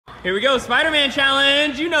Here we go, Spider-Man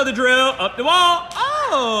challenge. You know the drill. Up the wall.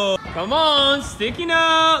 Oh! Come on, sticky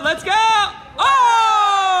note. Let's go.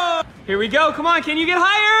 Oh! Here we go. Come on, can you get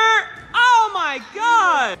higher? Oh my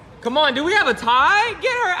God! Come on, do we have a tie?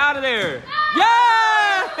 Get her out of there.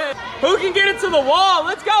 Yeah! Who can get it to the wall?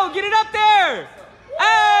 Let's go, get it up there.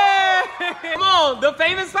 Hey! Come on, the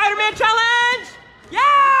famous Spider-Man challenge.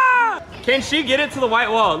 Yeah! Can she get it to the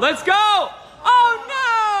white wall? Let's go. Oh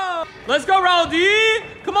no! Let's go, Roldy.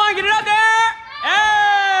 Come on, get it up there.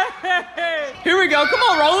 Hey! Here we go. Come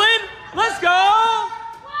on, Roland. Let's go.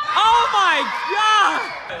 Oh my God!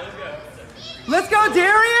 Let's go,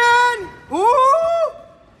 Darian. Ooh!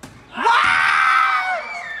 What?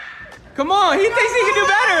 Come on, he thinks he can do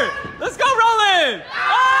better. Let's go, Roland.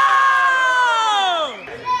 Oh!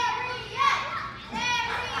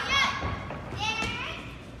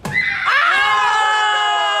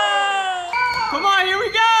 Come on, here we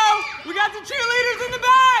go. We got the cheerleaders in the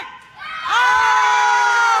back.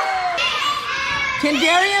 Oh! Can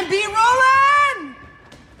Darian beat Roland?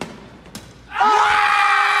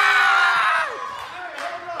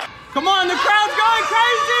 Come on, the crowd's going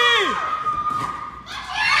crazy.